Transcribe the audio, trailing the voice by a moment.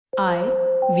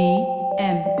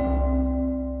IVM.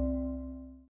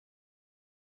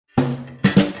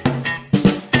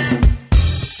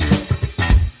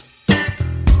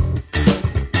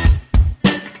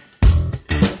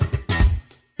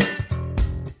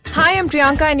 Hi, I'm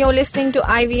Priyanka and you're listening to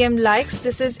IVM Likes.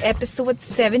 This is episode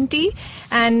 70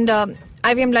 and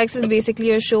IVM Likes is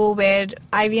basically a show where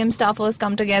IVM staffers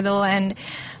come together and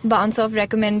bounce off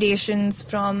recommendations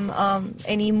from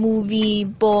any movie,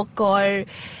 book or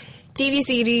TV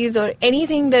series or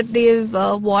anything that they've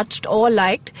watched or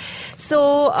liked.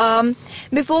 So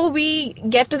before we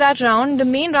get to that round, the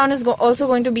main round is also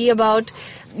going to be about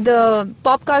the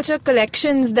pop culture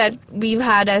collections that we've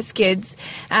had as kids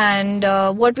and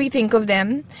what we think of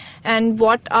them and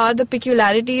what are the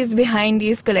peculiarities behind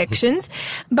these collections.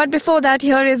 But before that,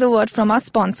 here is a word from our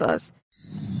sponsors.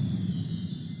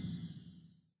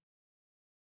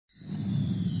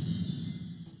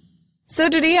 So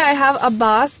today I have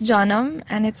Abbas, Janam,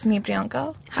 and it's me,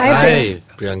 Priyanka. Hi,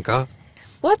 Priyanka.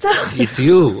 What's up? It's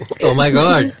you. Oh my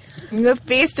God. We're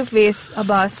face to face,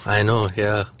 Abbas. I know,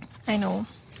 yeah. I know.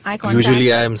 Eye contact.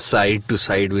 Usually I am side to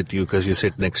side with you because you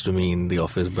sit next to me in the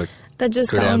office, but that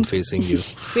just today sounds I'm facing you.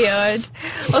 Weird.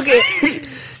 Okay.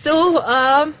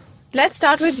 So let's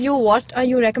start with you. What are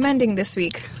you recommending this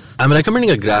week? I'm recommending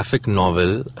a graphic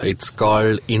novel. It's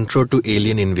called Intro to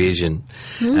Alien Invasion.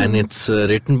 And it's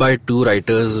written by two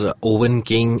writers, Owen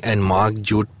King and Mark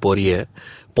Jude Poirier.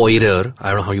 I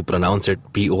don't know how you pronounce it.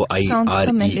 Poirer. Sounds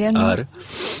Tamilian.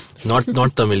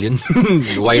 Not Tamilian,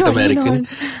 white Surely American. not.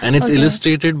 And it's Okay.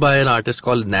 illustrated by an artist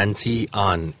called Nancy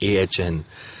Ahn, AHN.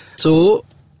 So,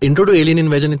 Intro to Alien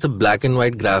Invasion, it's a black and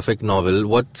white graphic novel.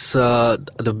 What's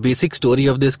the basic story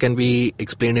of this can be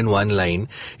explained in one line.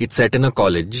 It's set in a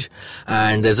college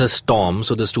and there's a storm.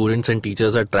 So the students and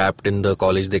teachers are trapped in the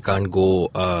college. They can't go.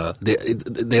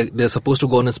 They're supposed to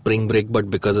go on a spring break,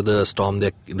 but because of the storm,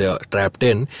 they're trapped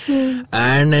in.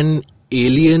 And an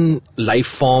alien life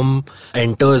form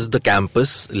enters the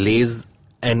campus, lays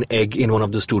an egg in one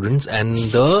of the students, and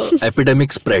the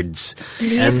epidemic spreads.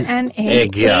 Lays And an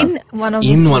egg in one of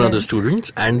the one of the students.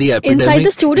 students, and the epidemic Inside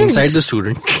the student? Inside the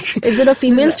student. Is it a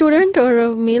female student or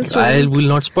a male I student? will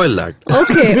not spoil that.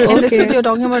 Okay, And this is, okay. you're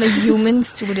talking about a human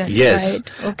student, Yes.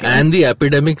 right? Okay. And the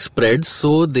epidemic spreads,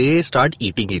 so they start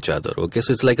eating each other. Okay,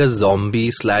 so it's like a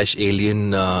zombie /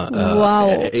 alien Wow.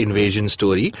 invasion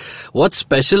story. What's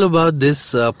special about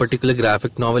this particular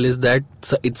graphic novel is that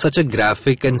it's such a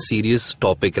graphic and serious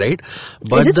topic, right?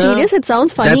 Is it serious? It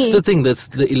sounds funny. That's the thing.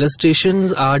 The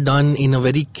illustrations are done in a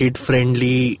very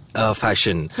kid-friendly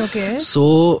fashion. Okay.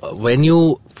 So when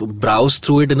you browse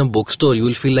through it in a bookstore, you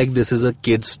will feel like this is a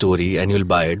kid's story and you'll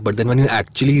buy it. But then when you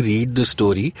actually read the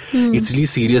story, it's really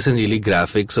serious and really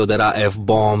graphic. So there are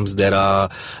F-bombs, there are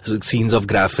scenes of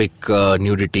graphic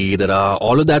nudity, there are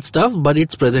all of that stuff. But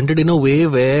it's presented in a way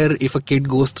where if a kid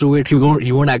goes through it, he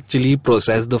won't actually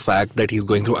process the fact that he's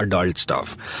going through adult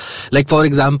stuff. Like for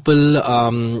example,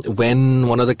 when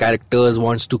one of the characters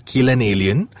wants to kill an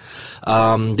alien,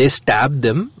 they stab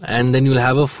them, and then you'll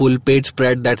have a full page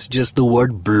spread that's just the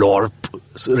word blorp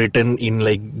written in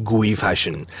like gooey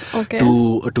fashion. Okay.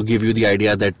 To give you the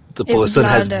idea that the It's person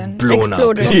has blood and blown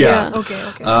exploded, up. yeah.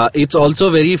 Okay. It's also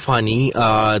very funny.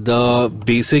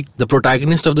 The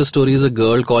protagonist of the story is a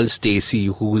girl called Stacy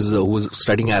who's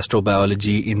studying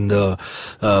astrobiology in the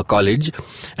college,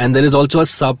 and there is also a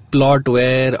subplot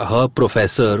where her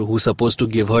professor, who's supposed to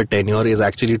give her tenure, is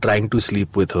actually trying to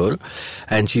sleep with her,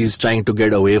 and she's trying to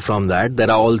get away from that.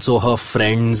 There are also her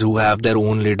friends who have their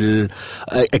own little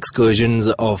excursions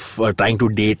of trying to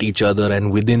date each other,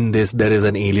 and within this there is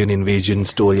an alien invasion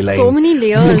storyline. So many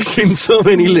layers. In so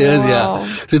many layers, Wow. yeah.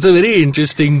 So it's a very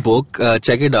interesting book.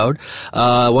 Check it out.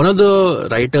 One of the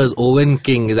writers, Owen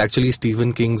King, is actually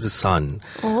Stephen King's son.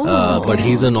 But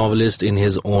he's a novelist in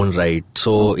his own right.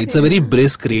 So it's a very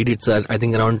brisk read. It's, I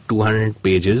think, around 200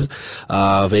 pages.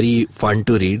 Very fun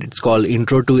to read. It's called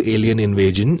Intro to Alien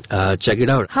Invasion. Check it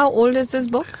out. How old is this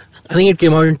book? I think it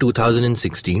came out in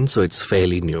 2016, so it's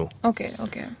fairly new. Okay.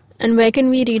 And where can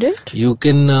we read it? You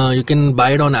can buy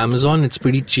it on Amazon. It's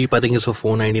pretty cheap. I think it's for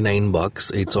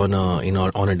 $4.99. It's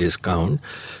on a discount.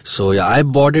 So yeah, I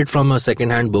bought it from a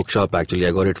second-hand bookshop. Actually,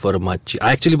 I got it for I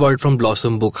actually bought it from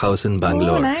Blossom Book House in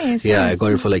Bangalore. Oh, nice. Yeah, Nice. I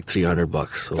got it for like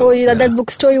 $300. So, Oh, yeah, that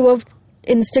bookstore you were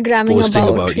Instagramming Posting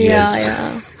about, yes.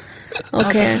 Yeah.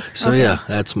 Okay. So yeah,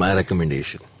 that's my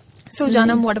recommendation. So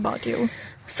Janam, what about you?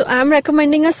 So I'm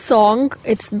recommending a song.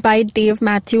 It's by Dave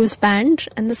Matthews Band,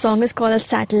 and the song is called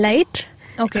Satellite.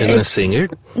 Okay. Can I sing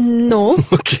it? No,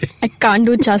 Okay. I can't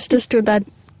do justice to that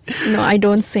No, I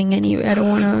don't sing anyway. I don't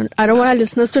want our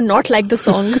listeners to not like the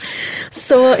song.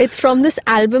 So it's from this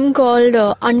album called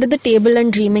Under the Table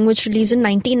and Dreaming, which released in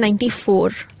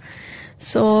 1994.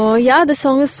 So yeah, the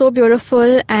song is so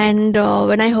beautiful, and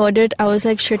when I heard it, I was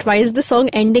like, shit, why is the song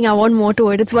ending? I want more to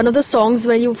it. It's one of the songs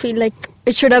where you feel like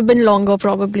it should have been longer,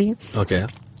 probably. Okay.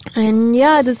 And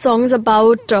yeah, the song is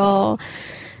about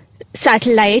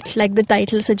satellite, like the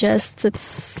title suggests.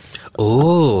 It's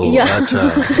Yeah.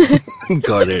 Gotcha.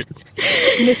 Got it.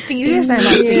 Mysterious, I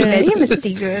must say. Very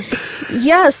mysterious.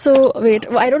 Yeah, so wait,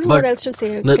 I don't know what else to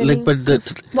say. Why do you it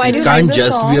like can't the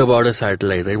just song? be about a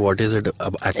satellite, right? What is it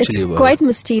actually It's about? quite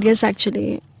mysterious,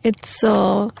 actually. It's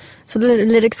so the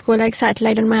lyrics go like,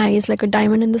 satellite in my eyes, like a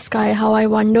diamond in the sky. How I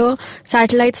wonder,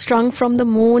 satellite strung from the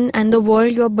moon, and the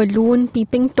world your balloon,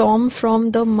 peeping Tom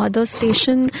from the mother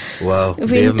station. Wow,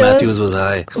 Dave Matthews was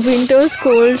high. Winter's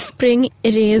cold, spring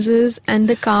erases, and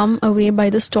the calm away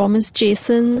by the storm is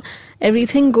Jason.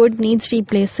 Everything good needs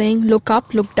replacing. Look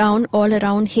up, look down, all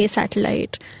around. Hey,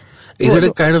 satellite. Is it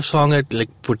a kind of song that like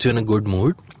puts you in a good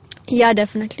mood? Yeah,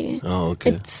 definitely. Oh,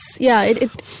 okay.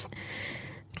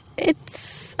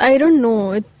 It's I don't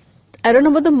know. I don't know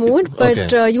about the mood, but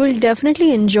Okay. you will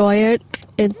definitely enjoy it.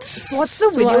 It's What's the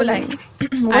video one- like?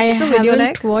 I What's the video haven't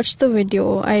like? watched the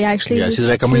video. I actually Yeah, just she's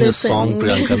recommending the song,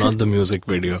 listened. Priyanka, not the music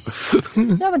video.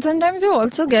 Yeah, but sometimes you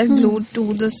also get glued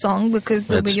to the song because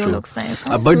the That's video true. looks nice.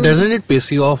 But doesn't it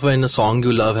piss you off when a song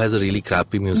you love has a really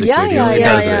crappy music Yeah, video? yeah, It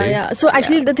yeah, does, yeah, right? yeah. So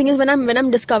actually, the thing is, when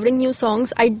I'm discovering new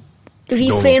songs, I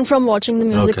refrain from watching the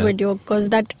music Okay. video because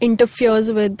that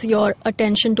interferes with your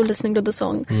attention to listening to the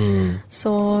song.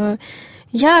 So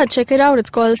yeah, check it out. It's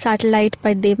called Satellite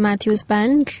by Dave Matthews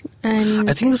Band, and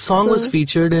I think the song was so-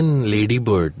 featured in Lady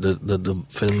Bird, the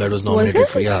film that was nominated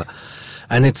for. it? Yeah,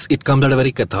 and it comes at a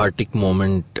very cathartic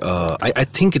moment. I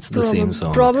think it's the same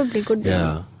song. Probably could be.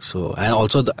 Yeah. So and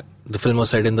also the film was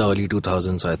set in the early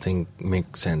 2000s. So I think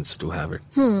makes sense to have it.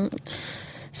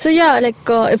 So yeah, like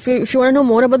if you want to know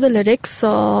more about the lyrics,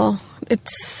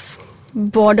 it's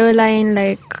borderline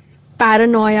like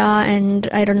paranoia, and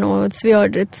I don't know, it's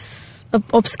weird, it's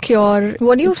obscure.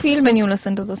 What do you feel when you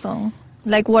listen to the song?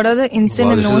 Like, what are the instant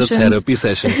Wow, this emotions? is a therapy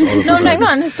session. All of No, a I'm trying to sudden.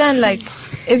 understand. Like,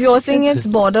 if you're saying it's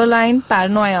borderline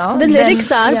paranoia, The then-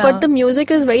 lyrics are, yeah. but the music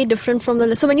is very different from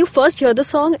the. So when you first hear the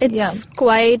song, it's Yeah.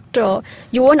 quite.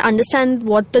 You won't understand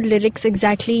what the lyrics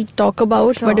exactly talk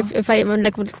about. Sure. But if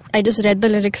I just read the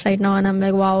lyrics right now, and I'm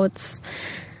like, wow, it's.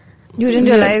 You didn't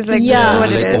realize like Yeah. this is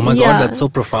what it Like, is. oh my Yeah. god, that's so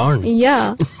profound.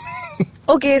 Yeah.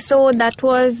 Okay, so that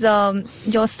was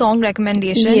your song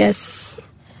recommendation. Yes.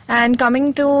 And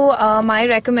coming to my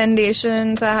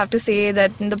recommendations, I have to say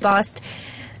that in the past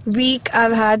week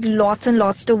I've had lots and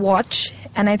lots to watch,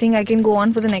 and I think I can go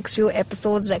on for the next few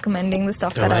episodes recommending the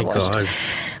stuff Oh that I my watched. god.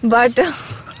 But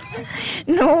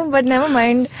no, but never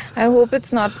mind. I hope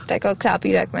it's not like a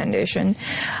crappy recommendation.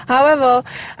 However,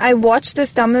 I watched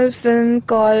this Tamil film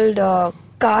called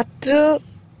Katru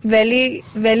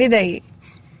Velidai.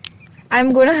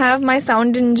 I'm going to have my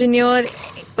sound engineer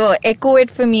echo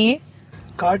it for me.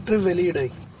 காற்று வெளியிடை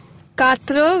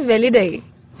Katru Velidai.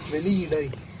 Veliyidai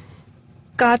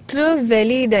Katru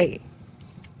Velidai.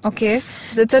 Okay.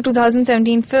 So it's a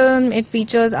 2017 film. It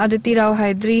features Aditi Rao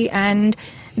Hydari and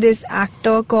this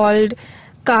actor called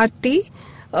Karthi.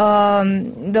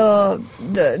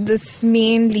 This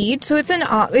main lead. So it's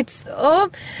a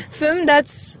film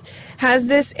has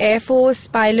this Air Force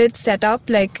pilot setup.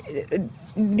 Like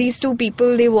these two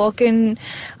people, they work in,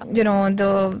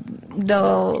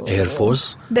 the Air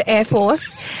Force. The Air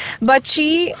Force. But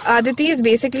Aditi is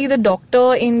basically the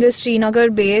doctor in this Srinagar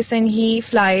base, and he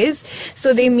flies.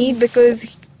 So they meet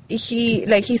because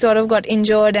he sort of got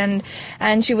injured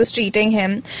and she was treating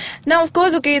him. Now, of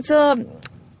course, okay, it's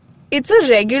a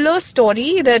regular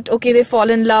story that, okay, they fall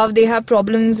in love, they have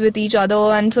problems with each other,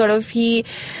 and sort of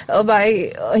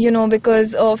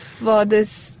because of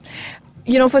this,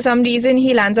 for some reason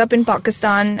he lands up in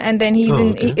Pakistan, and then he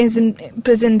is in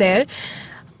prison there.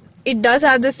 It does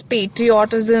have this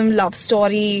patriotism love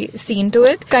story scene to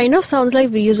it. Kind of sounds like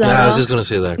Veer Zara. Yeah, I was just gonna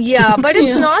say that. Yeah, but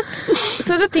it's Yeah. not.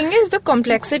 So the thing is, the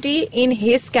complexity in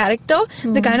his character,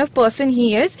 the kind of person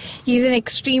he is, he's an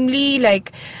extremely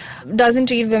doesn't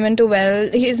treat women too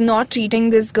well. He's not treating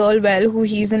this girl well who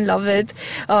he's in love with.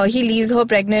 He leaves her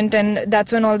pregnant, and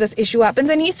that's when all this issue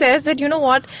happens. And he says that, you know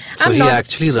what, So he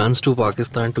actually runs to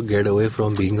Pakistan to get away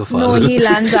from being a father. No, he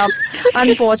lands up.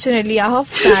 Unfortunately, how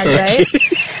sad, right?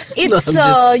 It's No,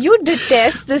 I'm just- you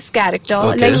detest this character.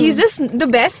 Okay. Like, he's just the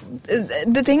best.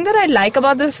 The thing that I like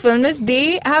about this film is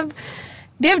they have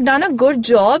they've done a good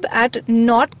job at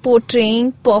not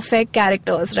portraying perfect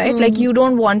characters, right? Like, you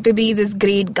don't want to be this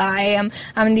great guy.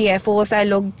 I'm in the Air Force. I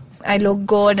look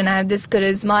good and I have this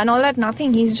charisma and all that.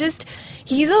 Nothing. He's just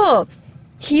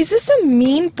a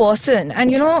mean person,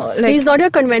 and he's not a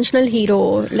conventional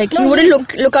hero. Like, No, you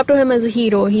wouldn't look up to him as a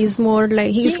hero. He's more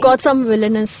like he's got some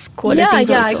villainous qualities.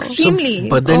 yeah, also. extremely.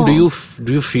 But then, do you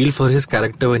feel for his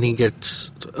character when he gets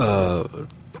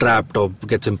trapped or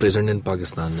gets imprisoned in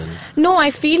Pakistan? Then No,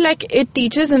 I feel like it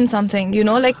teaches him something,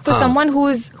 like for someone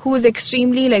who's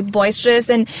extremely like boisterous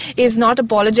and is not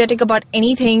apologetic about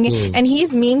anything, and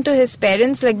he's mean to his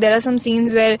parents. Like, there are some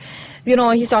scenes where,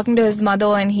 he's talking to his mother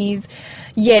and he's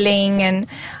yelling, and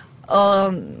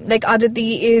like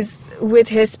Aditi is with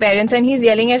his parents and he's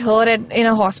yelling at her in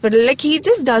a hospital. Like, he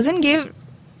just doesn't give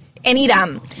any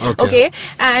damn. Okay,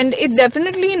 and it's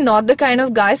definitely not the kind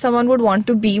of guy someone would want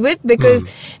to be with, because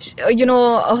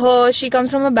she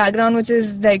comes from a background which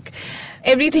is like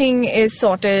everything is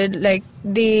sorted. Like,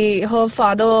 her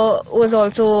father was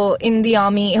also in the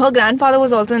army, her grandfather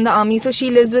was also in the army, so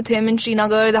she lives with him in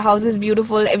Srinagar. The house is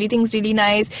beautiful, everything's really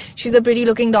nice, she's a pretty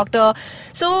looking doctor.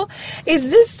 So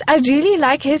it's just, I really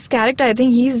like his character. I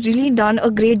think he's really done a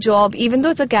great job, even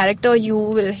though it's a character you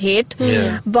will hate.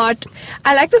 But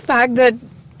I like the fact that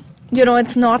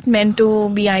it's not meant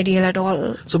to be ideal at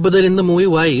all. So, but then in the movie,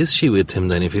 why is she with him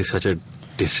then if he's such a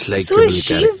dislikable So character?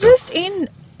 she's just in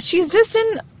she's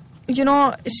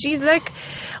like,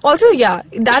 also, yeah,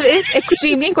 that is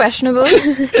extremely questionable,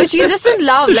 but she's just in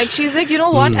love. Like, she's like,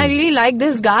 what, I really like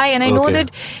this guy, and I know that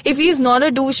if he's not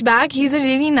a douchebag, he's a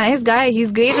really nice guy,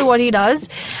 he's great at what he does.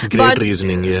 Great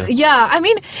reasoning, yeah. Yeah, I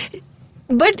mean,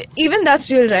 but even that's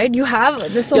real, right? You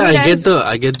have there's so many times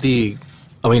I get the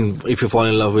I mean, if you fall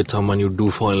in love with someone, you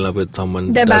do fall in love with someone.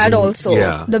 they're bad also.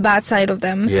 Yeah. The bad side of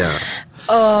them. Yeah.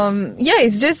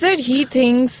 It's just that he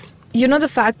thinks, the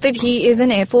fact that he is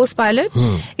an Air Force pilot,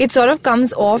 it sort of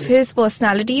comes off his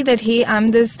personality that, hey, I'm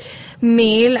this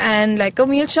male and like a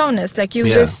male chauvinist. Like, you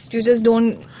just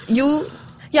don't, you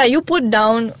put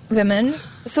down women.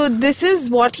 So this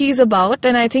is what he's about,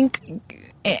 and I think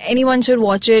anyone should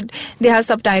watch it. They have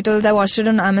subtitles. I watched it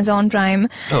on Amazon Prime.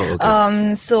 Oh, okay.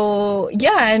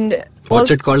 And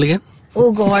what's it called again?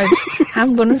 Oh God,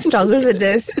 I'm going to struggle with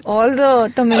this. All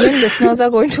the Tamilian listeners are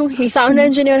going to hate Sound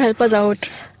engineer, help us out.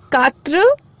 Katra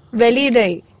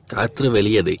Velidai. Katra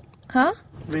Veliyadai. Huh?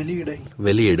 Velidai.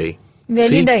 Veliyadai.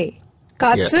 Velidai.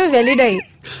 Katra Velidai.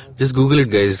 Just Google it,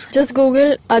 guys. Just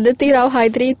Google Aditi Rao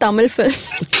Hydari Tamil film.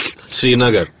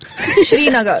 Srinagar.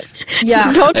 Srinagar.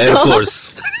 Yeah. Air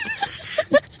Force.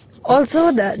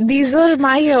 Also, these are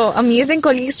my amazing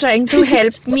colleagues trying to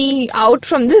help me out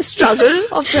from this struggle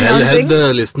of pronouncing. Help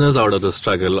the listeners out of the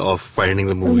struggle of finding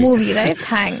the movie. Right?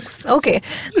 Thanks. Okay,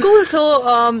 cool.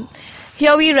 So,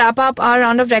 here we wrap up our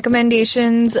round of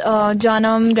recommendations.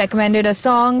 Janam recommended a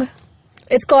song.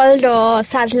 It's called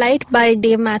Satellite by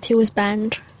Dave Matthews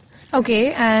Band.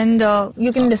 Okay, and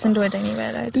you can listen to it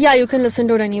anywhere, right? Yeah, you can listen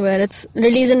to it anywhere. It's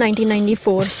released in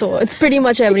 1994, so it's pretty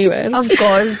much everywhere. Of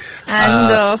course.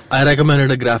 And I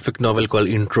recommended a graphic novel called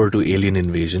Intro to Alien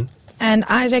Invasion. And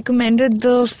I recommended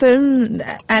the film,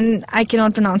 and I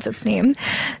cannot pronounce its name.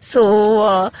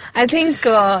 So I think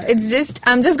it's just,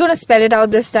 I'm just going to spell it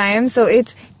out this time. So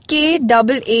it's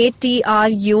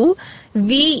K-A-A-T-R-U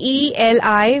VELIYIDAI.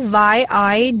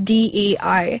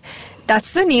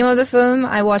 That's the name of the film.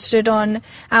 I watched it on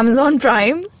Amazon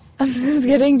Prime. I'm just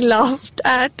getting laughed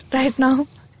at right now.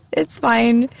 It's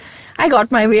fine. I got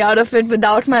my way out of it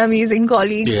without my amazing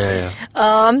colleagues. Yeah.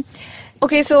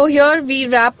 Okay, so here we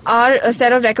wrap our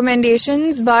set of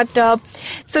recommendations. But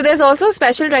so there's also a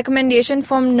special recommendation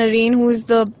from Naren, who's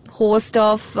the host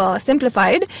of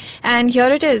Simplified. And here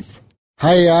it is.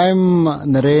 Hi, I'm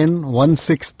Naren,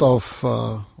 1/6 of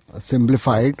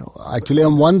Simplified. Actually,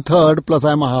 I'm 1/3 plus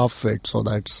I'm a half fit, so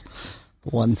that's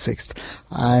 1/6.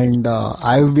 And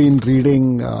I've been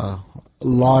reading a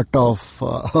lot of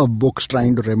books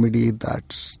trying to remedy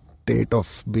that state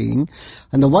of being.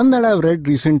 And the one that I've read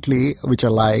recently, which I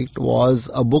liked, was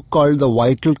a book called The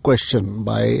Vital Question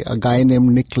by a guy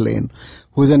named Nick Lane,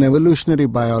 who is an evolutionary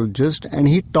biologist, and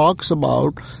he talks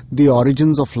about the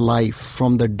origins of life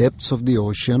from the depths of the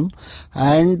ocean,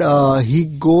 and he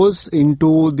goes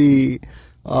into the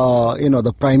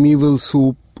the primeval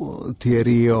soup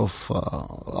theory of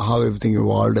how everything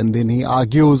evolved, and then he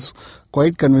argues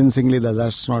quite convincingly that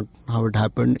that's not how it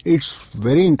happened. It's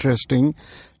very interesting.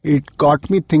 It got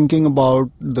me thinking about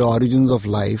the origins of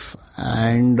life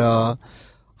and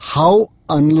how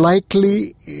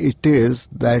unlikely it is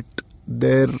that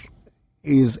there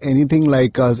is anything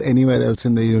like us anywhere else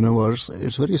in the universe.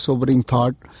 It's a very sobering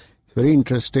thought. It's very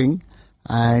interesting.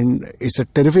 And it's a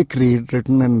terrific read,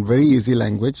 written in very easy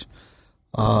language.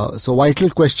 So Vital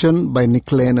Question by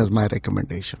Nick Lane is my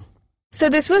recommendation. So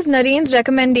this was Naren's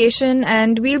recommendation,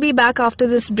 and we'll be back after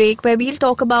this break where we'll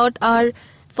talk about our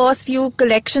first few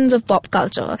collections of pop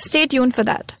culture. Stay tuned for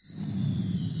that.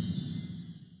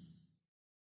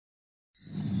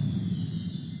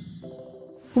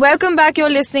 Welcome back. You're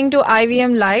listening to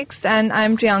IVM Likes, and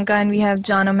I'm Priyanka, and we have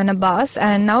Janam and Abbas.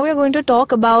 And now we're going to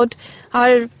talk about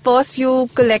our first few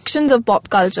collections of pop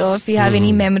culture, if we have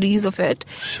any memories of it.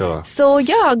 Sure. So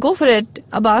yeah, go for it,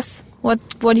 Abbas. What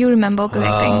do you remember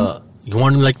collecting? You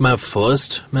want like my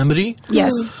first memory?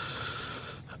 Yes.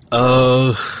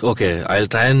 Okay, I'll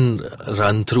try and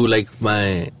run through like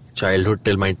my childhood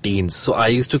till my teens. So I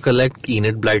used to collect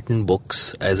Enid Blyton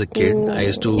books as a kid. I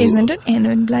used to. Isn't it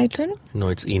Enid Blyton? No,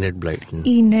 it's Enid Blyton.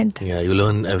 Enid. Yeah, you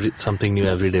learn something new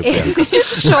every day.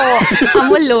 Priyanka. Sure,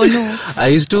 I'm a loner. I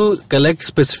used to collect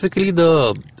specifically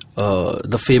the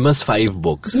famous 5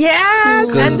 books. Yes,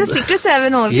 Because- and the Secret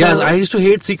Seven also. Yes, I used to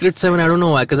hate Secret 7. I don't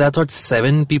know why, because I thought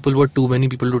 7 people were too many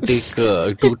people to take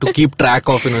to keep track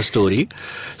of in a story.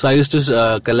 So I used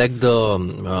to collect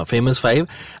the famous 5,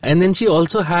 and then she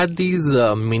also had these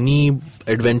mini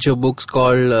adventure books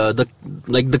called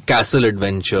the Castle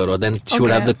Adventure, or then she would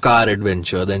Okay. have the Car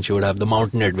Adventure, then she would have the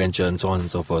Mountain Adventure, and so on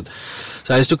and so forth.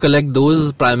 So I used to collect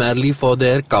those primarily for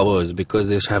their covers because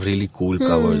they have really cool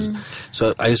covers.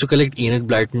 So I used to collect Enid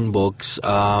Blyton books.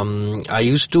 I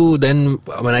used to then,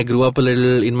 when I grew up a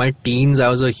little, in my teens, I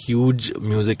was a huge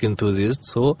music enthusiast.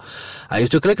 So I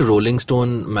used to collect Rolling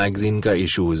Stone magazine ka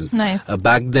issues. Nice.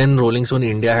 Back then, Rolling Stone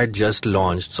India had just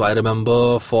launched. So I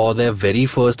remember for their very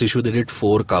first issue, they did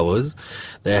 4 covers.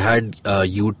 They had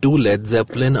U2, Led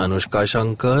Zeppelin, Anushka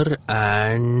Shankar,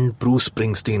 and Bruce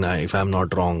Springsteen, if I'm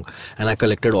not wrong. And I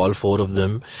collected all 4 of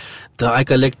them. I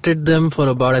collected them for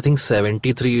about, I think,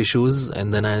 73 issues,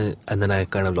 and then I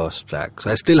kind of lost track. So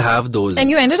I still have those. And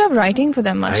you ended up writing for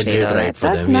them much I later. did right? write for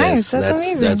That's them. nice. Yes, That's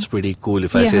amazing. That's pretty cool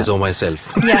if I say Yeah. so myself.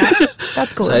 Yeah,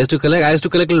 that's cool. So I used to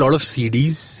collect a lot of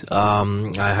CDs.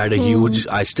 I had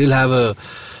I still have a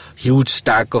huge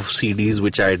stack of CDs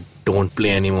which I don't play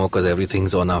anymore because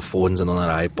everything's on our phones and on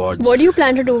our iPods. What do you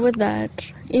plan to do with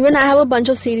that? Even I have a bunch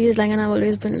of CDs, and I've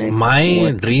always been like,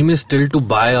 My dream is still to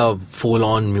buy a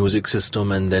full-on music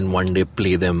system and then one day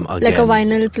play them again. like a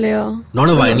vinyl player. Not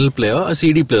a vinyl player, a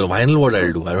CD player. Vinyl, what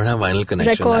I'll do? I don't have vinyl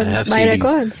connection. I Records. have Buy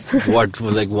CDs. records. What?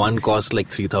 Like one costs like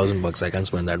 $3,000. I can't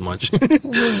spend that much.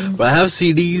 But I have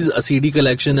CDs, a CD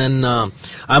collection, and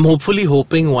I'm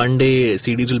hoping one day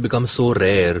CDs will become so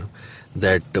rare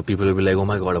that people will be like, oh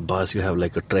my god, Abbas, you have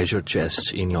like a treasure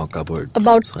chest in your cupboard.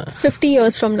 About So, 50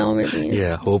 years from now, maybe.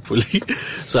 yeah, hopefully.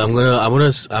 So I'm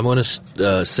gonna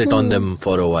sit on them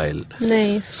for a while.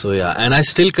 Nice. So yeah, and I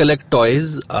still collect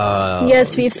toys.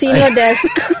 Yes, we've seen your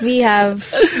desk. We have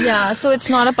Yeah, so it's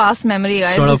not a past memory,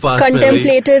 guys. It's not a past memory.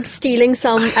 contemplated stealing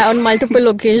some on multiple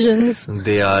occasions.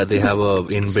 They have a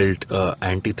inbuilt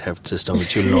anti-theft system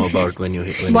which you'll know about when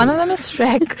One of them is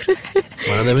Shrek.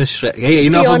 One of them is Shrek. Hey,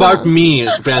 enough Fiona. about me,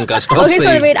 Priyanka. Stop Okay, so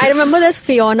saying. wait, I remember there's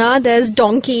Fiona, there's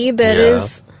Donkey, there Yeah.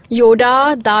 is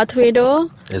Yoda, Darth Vader.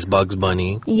 There's Bugs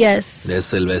Bunny. Yes. There's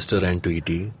Sylvester and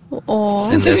Tweety. Oh.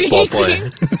 And there's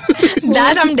Popeye.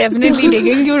 That I'm definitely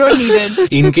digging. You don't need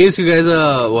it. In case you guys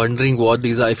are wondering what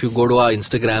these are, if you go to our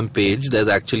Instagram page, there's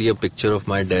actually a picture of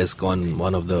my desk on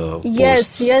one of the Yes,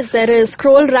 posts. yes, there is.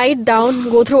 Scroll right down,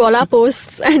 go through all our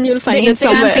posts, and you'll The find it Instagram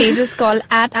somewhere. page is called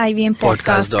 @IVM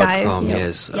Podcast, guys. Podcast.com, Yep.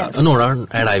 yes. Yes. No, not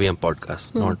at IVM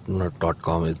Podcast. Not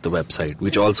 .com is the website,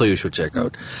 which also you should check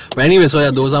out. But anyway, so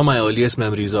yeah, those are my earliest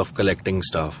memories of collecting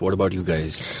stuff. What about you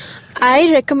guys?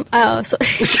 I recommend.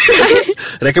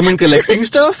 Recommend collecting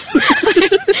stuff?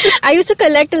 I used to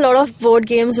collect a lot of board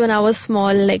games when I was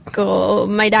small. Like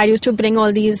my dad used to bring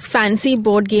all these fancy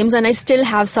board games, and I still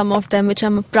have some of them, which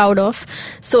I'm proud of.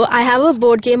 So I have a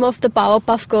board game of the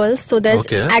Powerpuff Girls. So there's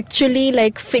Okay. actually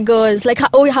like figures, like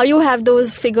how you have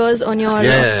those figures on your.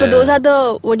 Yeah, so yeah, those yeah. are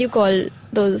the, what do you call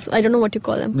those? I don't know what you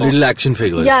call them. Little action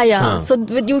figures. Yeah, yeah. Huh. So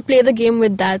you play the game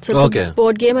with that. So it's Okay. a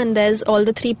board game, and there's all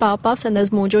the 3 Powerpuffs, and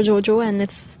there's Mojo Jojo, and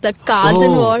it's the cards Oh,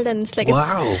 involved, and it's like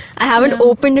wow. I haven't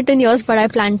opened it in years, but I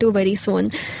plan to very soon.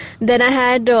 Then I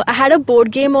had a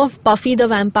board game of Buffy the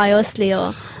Vampire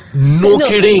Slayer. No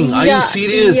kidding. Are Yeah, you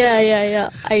serious? Yeah.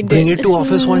 I did. Bring it to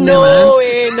office one day, No man.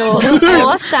 way, no.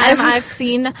 First time I've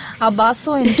seen Abbas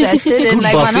so interested in Dude,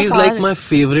 like Buffy one is of like our... my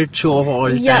favorite show of all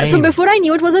Yeah, time. so before I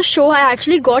knew it was a show, I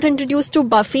actually got introduced to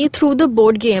Buffy through the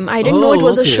board game. I didn't know Oh, it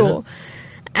was okay. a show.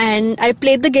 and I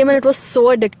played the game, and it was so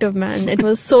addictive, man. It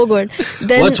was so good.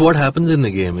 Then What happens in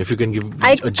the game? If you can give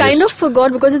I a gist. kind of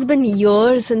forgot because it's been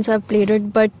years since I've played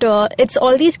it, but it's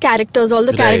all these characters, all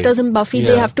the Right. characters in Buffy,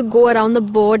 they Yeah. have to go around the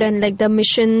board and like the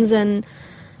missions and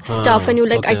stuff, and you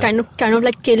like I okay. kind of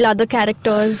like kill other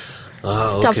characters,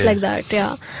 stuff okay. like that.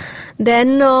 Yeah.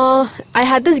 Then I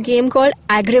had this game called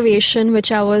Aggravation,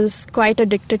 which I was quite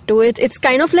addicted to. It's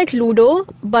kind of like Ludo,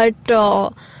 but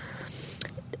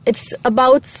it's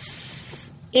about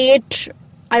 8.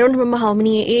 I don't remember how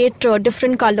many. 8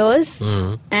 different colors,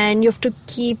 and you have to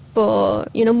keep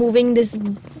moving this.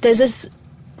 There's this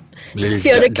Little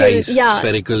spherical, dice, yeah,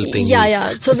 spherical thingy.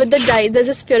 Yeah. So with the die, there's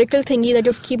a spherical thingy that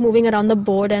you have to keep moving around the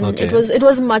board, and Okay. it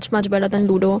was much better than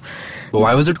Ludo.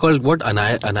 Why was it called what?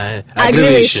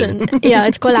 Aggravation. Yeah,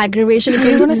 it's called Aggravation. You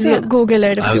can Google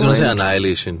it if I was you going to say want.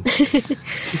 annihilation.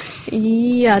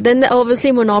 Yeah, then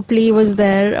obviously Monopoly was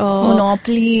there.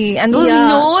 Monopoly. And those Yeah.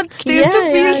 notes, they used to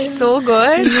Yeah, feel yeah. so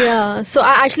good. Yeah, so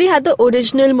I actually had the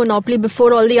original Monopoly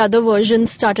before all the other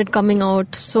versions started coming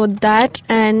out. So that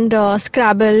and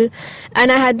Scrabble,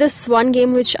 and I had this one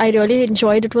game which I really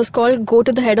enjoyed. It was called Go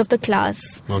to the Head of the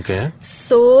Class. Okay.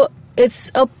 So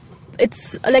it's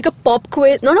like a pop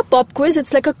quiz, not a pop quiz.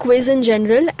 It's like a quiz in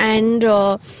general, and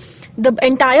the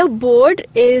entire board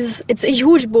it's a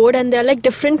huge board, and there are like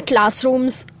different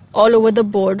classrooms all over the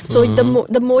board. So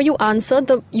the more you answer,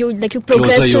 you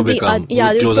progress Closer to you the become. you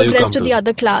Closer you progress come to to. the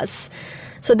other class.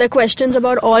 So there are questions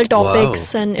about all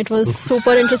topics, and it was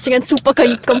super interesting and super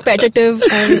competitive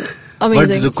and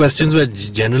amazing. But the questions were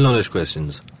general knowledge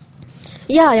questions.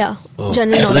 Yeah, Oh.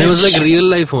 general So knowledge. then it was like real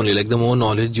life only. Like the more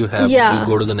knowledge you have, Yeah. you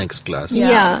go to the next class.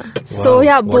 Yeah. So Wow,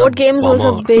 yeah, what board a games was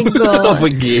a bummer big. of a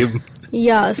game.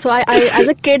 Yeah, so I as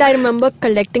a kid, I remember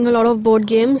collecting a lot of board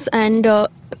games, and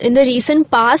in the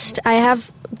recent past, I have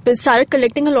started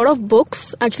collecting a lot of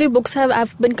books. Actually, books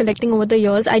I've been collecting over the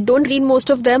years. I don't read most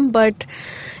of them, but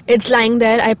it's lying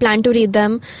there. I plan to read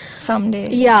them Someday.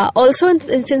 Yeah. Also,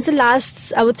 since the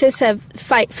last, I would say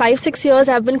 5-6 years,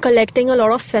 I've been collecting a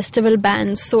lot of festival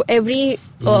bands. So every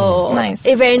Nice.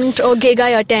 event or gig I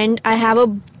attend, I have a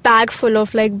bag full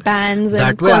of like bands and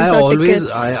That way, concert tickets.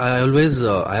 I always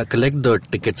I collect the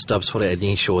ticket stubs for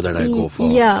any show that I go for.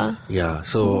 Yeah. Yeah.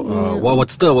 So,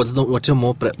 what's your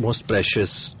most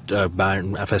precious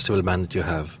band, festival band that you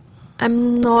have?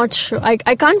 I'm not sure. I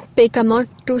can't pick. I'm not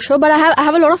too sure. But I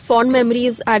have a lot of fond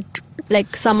memories at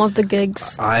like some of the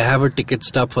gigs. I have a ticket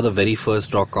stub for the very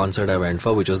first rock concert I went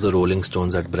for, which was the Rolling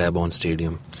Stones at Brabourne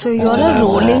Stadium. So you're a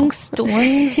Rolling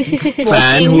Stones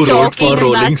Fan who wrote for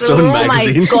Rolling Stone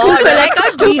magazine. Oh my god, like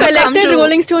a Who dream come collected true.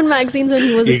 Rolling Stone magazines when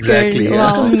he was Exactly, a kid. yeah.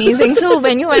 That's Wow. amazing. So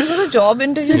when you went for the job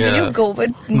interview, did Yeah. you go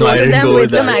No, I to didn't them go with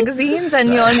with the that. magazines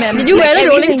and your Did you wear a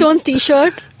Rolling Stones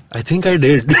t-shirt? I think I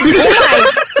did.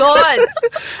 Oh my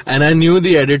god. And I knew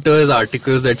the editor's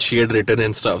articles that she had written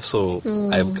and stuff, so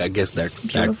I guess that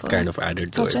Beautiful. kind of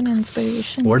added to Such it. an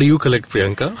inspiration. What do you collect,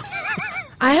 Priyanka?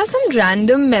 I have some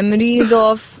random memories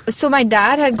of. So my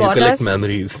dad had You got collect us.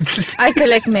 memories. I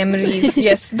collect memories.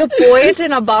 Yes, the poet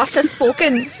in Abbas has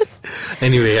spoken.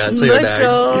 Anyway, yeah, so your But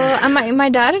dad. my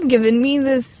dad had given me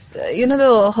this,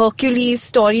 the Hercules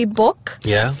story book,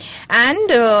 Yeah. and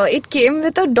it came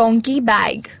with a donkey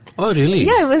bag. Oh, really?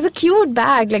 Yeah, it was a cute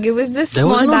bag. Like it was this There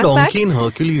small was no backpack. donkey in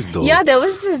Hercules, though. Yeah, there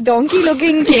was this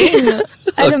donkey-looking thing.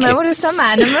 I remember it was some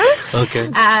animal. Okay.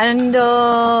 And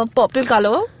purple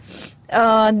color.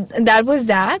 That was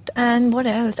that. And what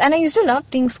else? And I used to love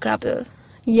playing Scrabble.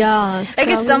 Yeah. Like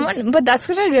if someone, but that's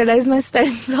when I realized my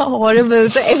spellings are horrible.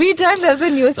 So every time there's a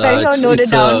new spelling, I'll note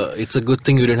it down. It's a good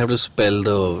thing you didn't have to spell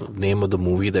the name of the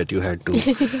movie that you had to Like,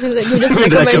 you just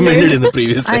recommended recommended. in the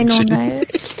previous I know, section.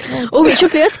 right? Oh, we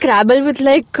should play a Scrabble with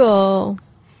like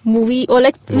movie or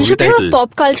like we Movie should play title. a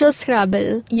pop culture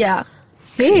Scrabble. Yeah.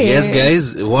 Hey. Yes,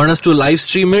 guys, want us to live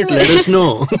stream it? Let us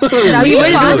know. That'll We be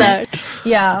will fun. do that.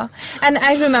 Yeah. And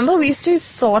I remember we used to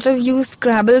sort of use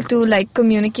Scrabble to like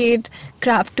communicate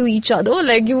crap to each other.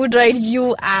 Like you would write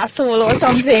you asshole or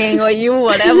something or you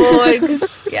whatever. 'Cause,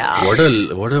 yeah. What a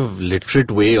literate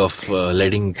way of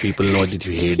letting people know that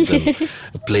you hate them.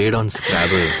 Played on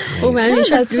Scrabble. Oh man, Yeah,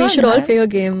 that's we fun, should all right? play a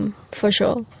game for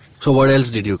sure. So what else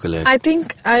did you collect? I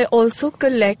think I also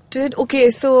collected. Okay,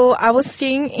 so I was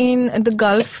staying in the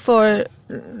Gulf for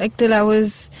like till I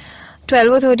was 12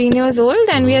 or 13 years old,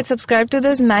 and we had subscribed to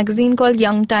this magazine called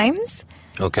Young Times.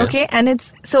 Okay. Okay, and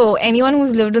it's so anyone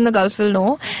who's lived in the Gulf will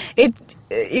know it.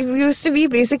 It used to be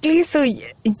basically so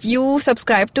you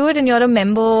subscribe to it and you're a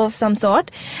member of some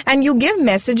sort, and you give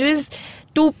messages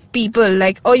to people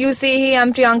like, or you say, hey,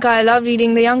 I'm Priyanka, I love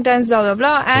reading the Young Times, blah blah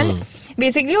blah, and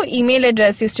basically your email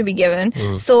address used to be given.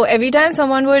 So every time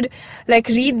someone would like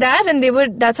read that, and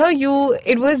that's how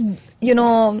it was, you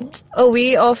know, a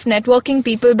way of networking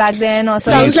people back then or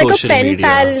something. Sounds like a Social pen media.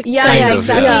 pal. Yeah, Kind yeah, of,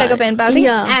 exactly, yeah. like a pen pal thing.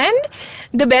 Yeah. And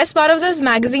the best part of this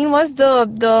magazine was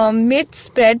the mid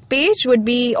spread page would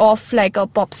be of like a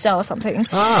pop star or something.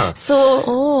 So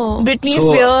Britney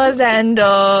So- Spears and So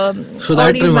all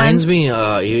that these reminds bands. me,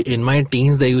 in my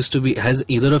teens there used to be, has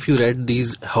either of you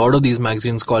heard of these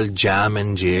magazines called Jam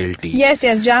and JLT? Yes,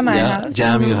 Jam I Yeah, have.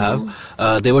 Jam you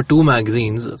have. There were two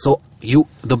magazines. So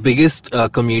the biggest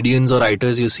comedians or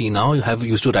writers you see now,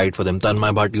 used to write for them.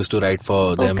 Tanmay Bhatt used to write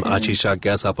for them. Ashish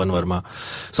Shakya, Sapan Verma.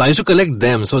 So I used to collect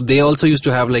them. So they also used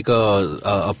to have like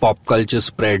a pop culture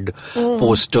spread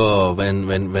poster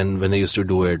when they used to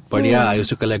do it. But yeah, I used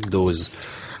to collect those.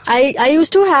 I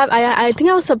used to have, I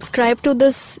think I was subscribed to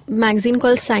this magazine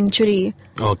called Sanctuary.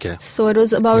 Okay. So it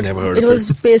was about, Never heard it of was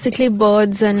it. basically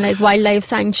birds and like wildlife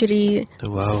sanctuary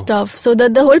Wow. stuff. So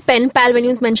the whole pen pal, when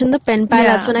you mentioned the pen pal,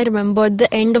 Yeah. that's when I remembered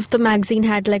the end of the magazine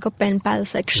had like a pen pal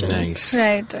section. Nice.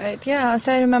 Right. Yeah.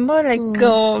 So I remember like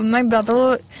my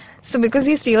brother. So because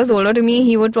he's 3 years older to me,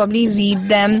 he would probably read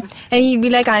them and he'd be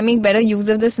like, I make better use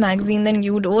of this magazine than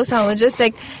you do. So I would just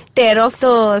like tear off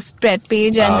the spread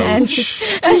page and Ouch.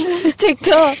 and stick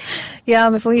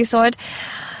before he saw it.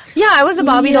 Yeah, I was a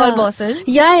Barbie doll person.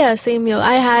 Yeah, same here.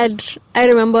 I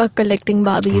remember collecting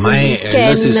Barbies. My and elder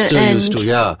Ken sister and, used to,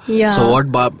 yeah. So what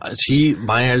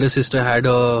my elder sister had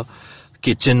a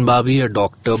kitchen Barbie, a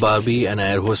doctor Barbie, an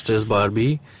air hostess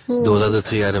Barbie. Those are the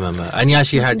three I remember. And yeah,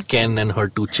 she had Ken and her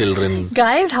two children.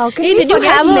 Guys, how can Hey, you did you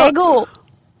forget have Lego?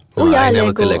 Oh, yeah, I never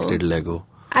Lego. collected Lego.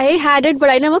 I had it, but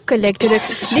I never collected it.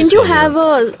 Didn't you have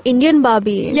a Indian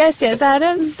Barbie? Yes, I had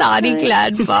a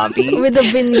sari-clad Barbie. With a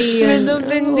bindi. With a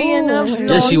bindi and a long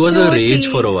Yeah, she was a choti. rage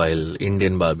for a while,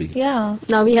 Indian Barbie. Yeah.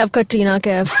 Now we have Katrina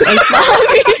Kaif as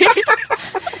Barbie.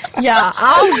 Yeah,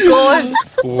 out goes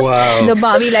Wow. the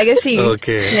Barbie legacy.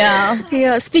 Okay. Yeah.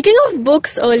 Yeah, speaking of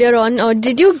books earlier on,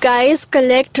 did you guys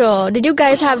did you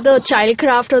guys have the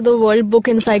Childcraft or the World Book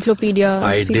Encyclopedia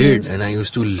I series? did, and I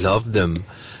used to love them.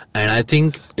 And I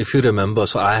think, if you remember,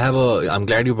 so I'm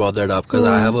glad you brought that up, because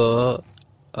I have a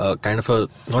kind of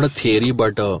not a theory,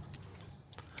 but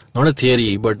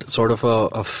sort of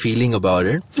a feeling about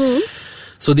it.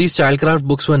 So these Childcraft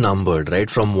books were numbered, right?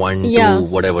 From 1 Yeah. to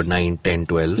whatever, 9, 10,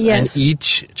 12. Yes. And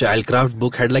each Childcraft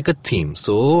book had like a theme.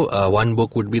 So one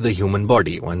book would be the human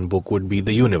body, one book would be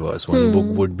the universe, one book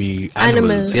would be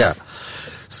animals. Animals. Yeah.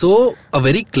 So a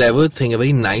very clever thing, a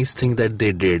very nice thing that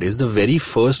they did is the very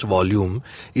first volume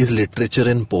is literature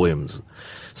and poems.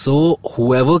 So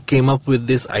whoever came up with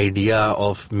this idea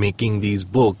of making these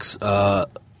books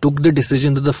took the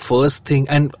decision that the first thing,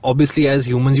 and obviously as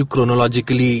humans you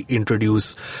chronologically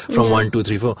introduce from 1, 2,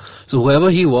 3, 4. So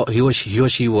whoever he or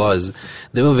she was,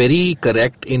 they were very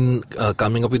correct in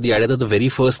coming up with the idea that the very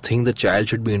first thing the child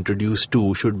should be introduced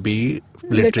to should be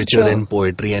literature and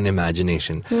poetry and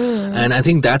imagination. And I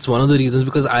think that's one of the reasons,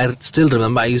 because I still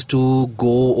remember I used to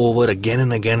go over again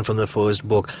and again from the first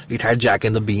book. It had Jack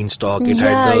and the Beanstalk, it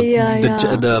had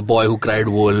the Boy Who Cried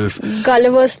Wolf,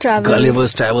 Gulliver's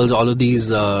Travels. all of these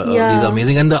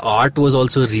amazing, and the art was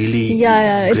also really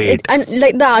great. And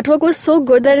like the artwork was so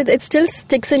good that it still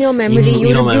sticks in your memory. You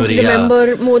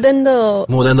remember more than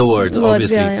the words,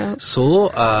 obviously. Yeah. So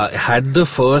had the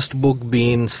first book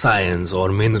been science or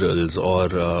minerals or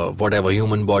whatever,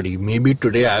 human body, maybe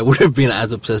today I would have been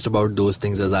as obsessed about those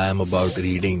things as I am about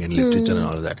reading and literature and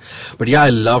all of that. But yeah, I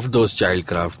loved those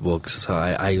Childcraft books. So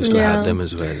I used to have them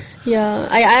as well. Yeah,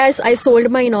 I sold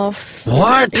mine off.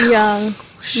 What? Yeah.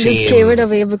 Shame. Just gave it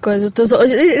away because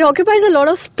it occupies a lot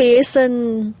of space,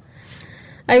 and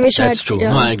I wish That's true.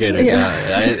 Yeah. No, I get it. Yeah.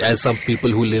 As some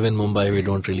people who live in Mumbai, we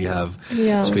don't really have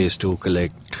space to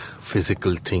collect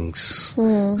physical things. So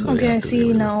we Okay, I have to see give it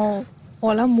away. now.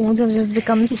 All our moods have just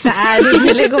become sad.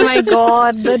 We're like, oh my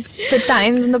god, the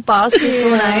times in the past were so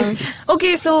nice.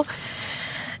 Okay, so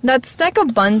that's like a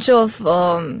bunch of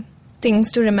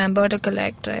things to remember to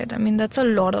collect, right? I mean, that's a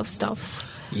lot of stuff.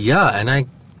 Yeah, and I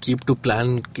keep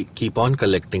on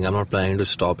collecting. I'm not planning to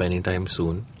stop anytime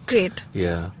soon. Great.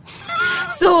 Yeah.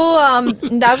 So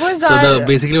that was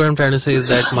Basically what I'm trying to say is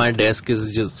that my desk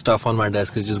is just, stuff on my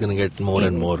desk is just going to get more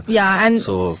and more. Yeah,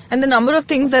 and the number of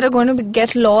things that are going to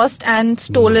get lost and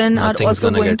stolen are Nothing's also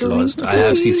gonna going get to lost. I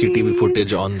have CCTV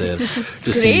footage on there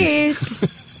to see. Great.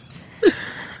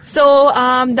 So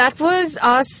that was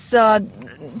us,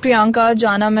 Priyanka,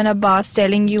 Janam and Abbas,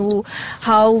 telling you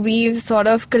how we've sort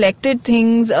of collected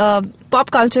things, pop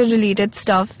culture related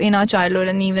stuff in our childhood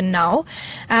and even now.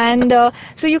 And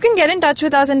so you can get in touch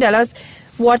with us and tell us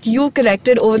what you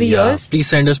collected over the years. Please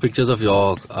send us pictures of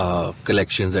your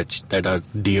collections that are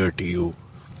dear to you.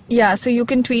 Yeah, so you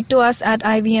can tweet to us at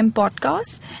IVM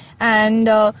Podcast and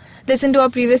listen to our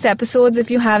previous episodes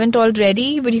if you haven't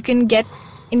already. But you can get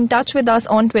in touch with us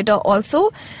on Twitter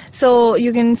also. So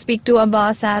you can speak to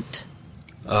Abbas at...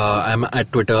 I'm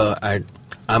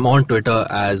on Twitter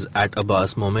as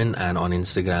 @AbbasMomin and on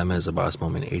Instagram as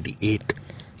AbbasMomin88.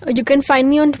 You can find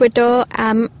me on Twitter.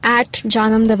 I'm at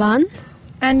Janam Devan.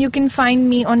 And you can find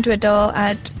me on Twitter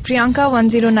at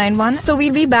Priyanka1091. So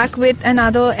we'll be back with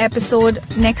another episode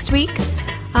next week.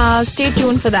 Stay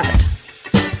tuned for that.